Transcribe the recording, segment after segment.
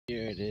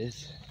it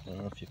is. I don't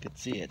know if you could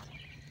see it.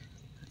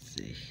 Let's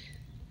see.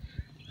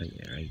 Oh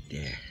yeah, right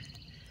there.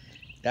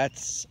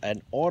 That's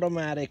an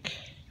automatic,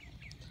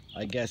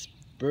 I guess,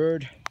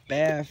 bird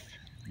bath,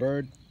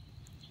 bird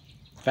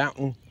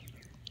fountain,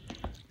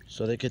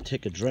 so they could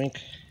take a drink,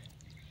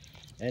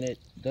 and it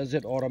does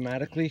it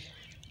automatically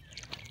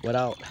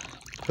without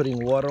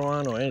putting water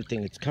on or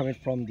anything. It's coming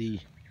from the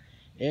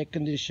air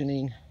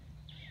conditioning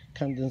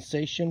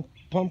condensation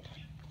pump,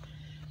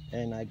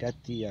 and I got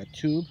the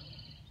tube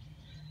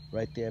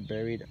right there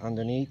buried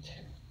underneath,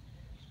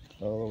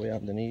 all the way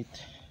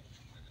underneath,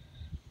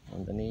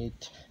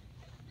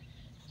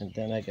 and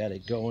then I got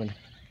it going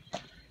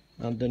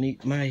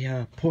underneath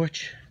my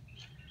porch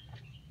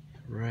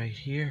right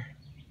here.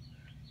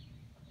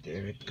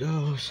 There it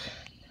goes,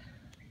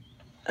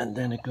 and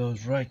then it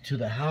goes right to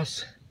the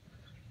house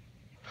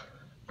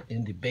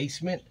in the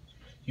basement.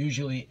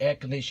 Usually air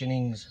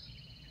conditioners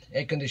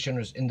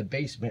in the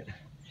basement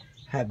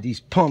have these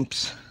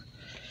pumps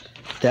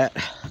that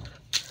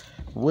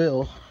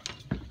will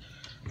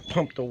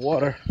pump the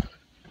water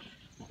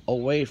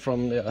away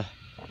from the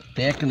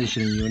air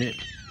conditioning unit,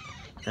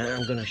 and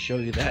I'm going to show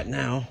you that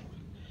now.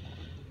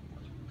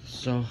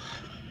 So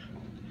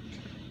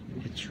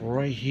it's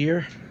right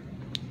here.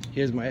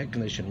 Here's my air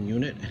conditioning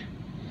unit,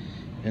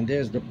 and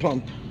there's the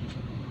pump,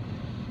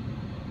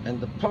 and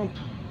the pump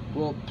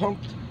will pump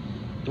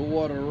the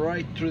water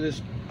right through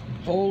this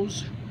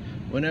hose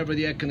whenever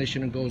the air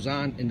conditioner goes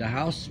on in the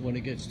house when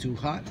it gets too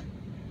hot,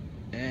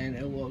 and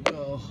it will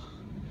go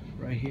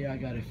right here. I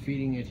got it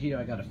feeding it here.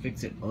 I got to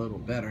fix it a little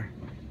better,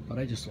 but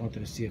I just wanted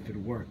to see if it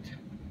worked.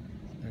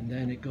 And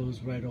then it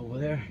goes right over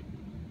there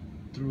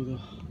through the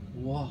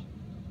wall,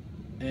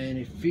 and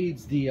it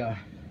feeds the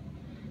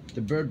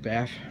bird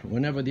bath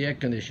whenever the air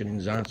conditioning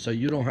is on, so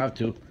you don't have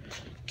to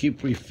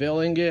keep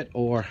refilling it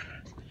or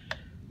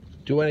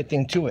do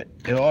anything to it.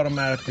 It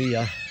automatically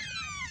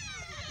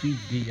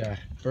feeds the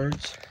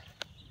birds,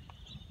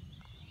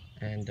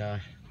 and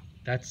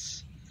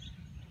that's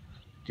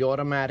the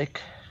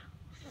automatic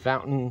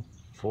fountain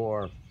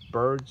for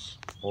birds,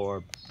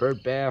 or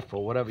bird bath,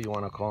 or whatever you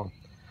want to call them.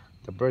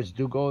 The birds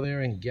do go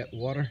there and get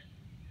water,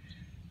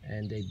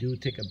 and they do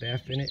take a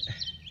bath in it,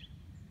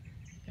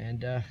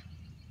 and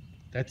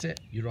that's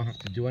it. You don't have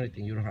to do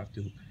anything. You don't have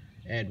to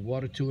add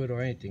water to it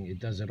or anything. It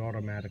does it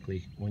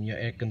automatically when your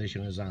air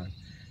conditioner is on.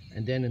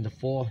 And then in the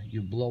fall,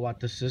 you blow out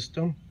the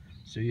system,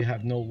 so you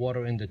have no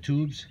water in the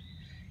tubes,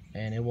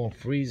 and it won't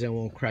freeze and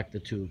won't crack the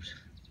tubes.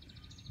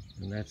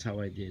 And that's how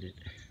I did it.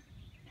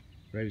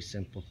 Very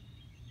simple.